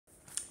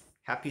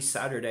Happy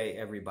Saturday,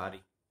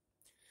 everybody.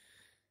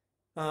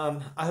 I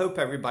hope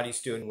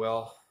everybody's doing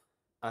well.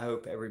 I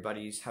hope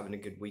everybody's having a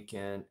good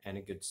weekend and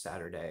a good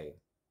Saturday.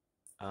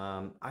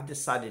 I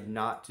decided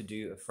not to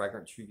do a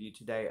fragrance review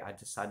today. I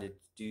decided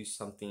to do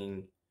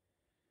something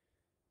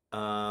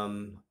a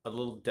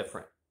little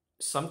different.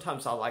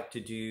 Sometimes I like to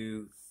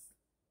do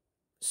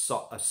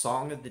a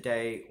song of the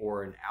day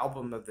or an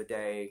album of the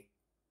day.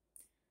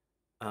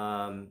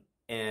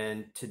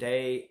 And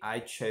today I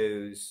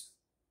chose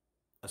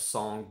a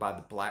song by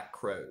the Black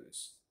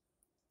Crowes.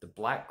 The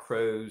Black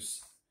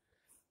Crowes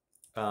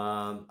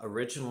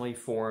originally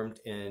formed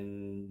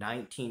in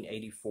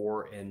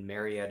 1984 in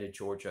Marietta,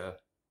 Georgia.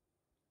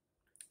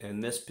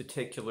 And this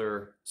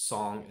particular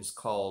song is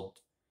called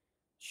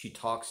She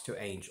Talks to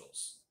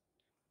Angels.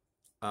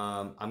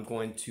 I'm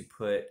going to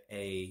put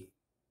a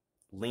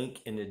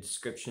link in the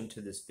description to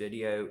this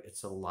video.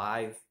 It's a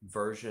live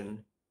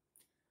version.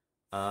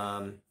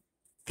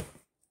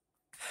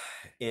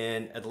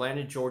 In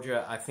Atlanta,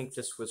 Georgia, I think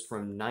this was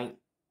from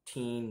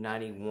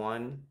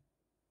 1991.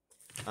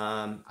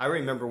 I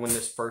remember when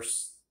this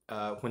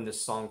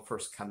song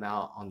first came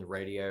out on the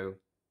radio.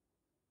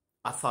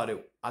 I thought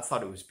it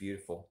was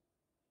beautiful.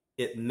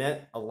 It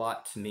meant a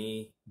lot to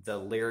me. The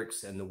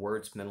lyrics and the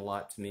words meant a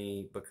lot to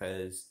me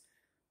because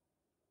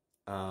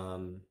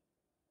I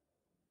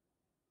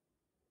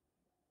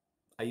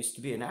used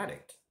to be an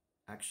addict,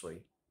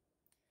 actually.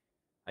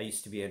 I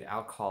used to be an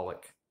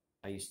alcoholic.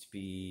 I used to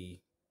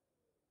be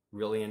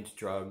really into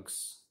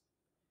drugs.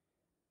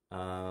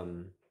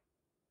 I've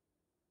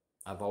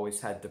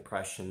always had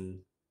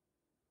depression,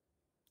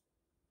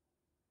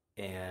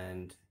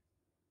 and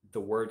the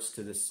words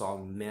to this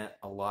song meant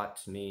a lot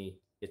to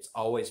me. It's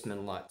always meant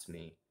a lot to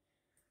me.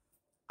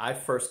 I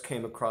first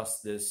came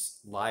across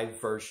this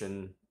live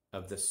version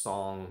of this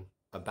song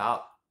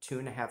about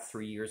 2.5,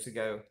 3 years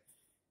ago,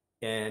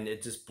 and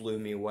it just blew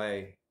me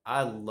away.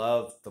 I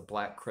love the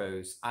Black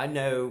Crowes. I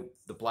know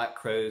the Black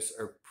Crowes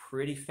are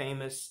pretty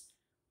famous,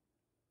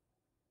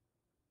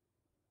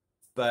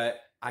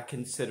 but I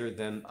consider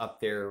them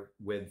up there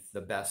with the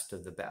best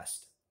of the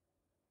best.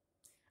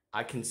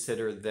 I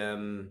consider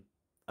them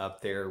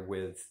up there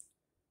with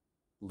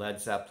Led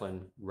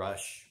Zeppelin,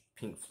 Rush,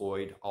 Pink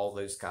Floyd, all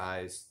those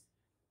guys.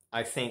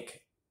 I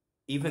think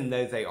even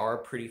though they are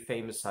pretty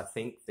famous, I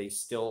think they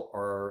still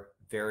are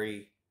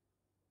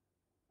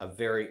a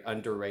very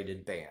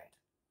underrated band.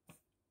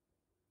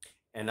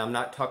 And I'm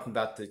not talking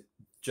about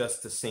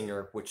just the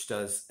singer, which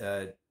does,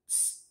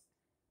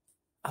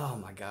 oh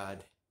my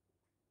God.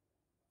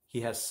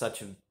 He has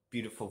such a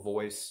beautiful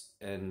voice,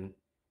 and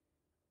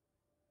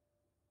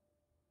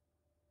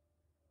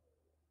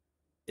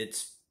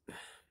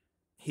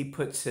he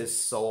puts his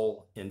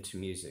soul into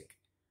music.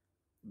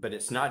 But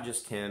it's not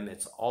just him,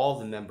 it's all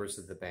the members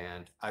of the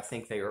band. I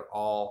think they are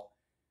all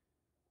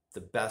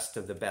the best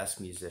of the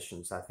best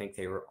musicians. I think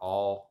they are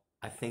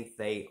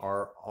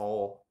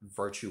all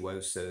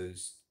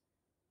virtuosos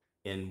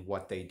in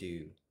what they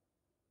do.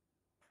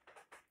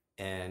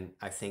 And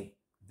I think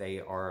they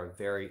are a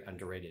very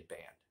underrated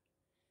band.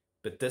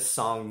 But this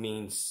song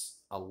means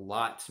a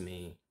lot to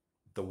me.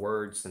 The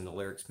words and the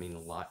lyrics mean a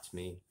lot to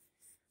me.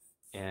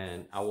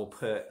 And I will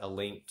put a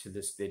link to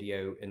this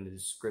video in the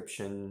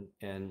description,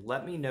 and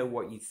let me know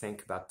what you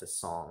think about this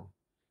song.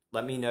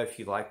 Let me know if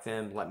you like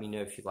them. Let me know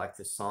if you like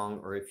this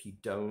song or if you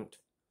don't.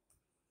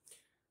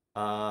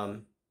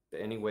 But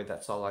anyway,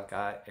 that's all I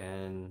got,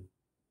 and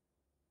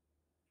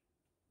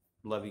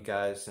love you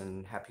guys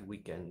and happy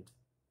weekend.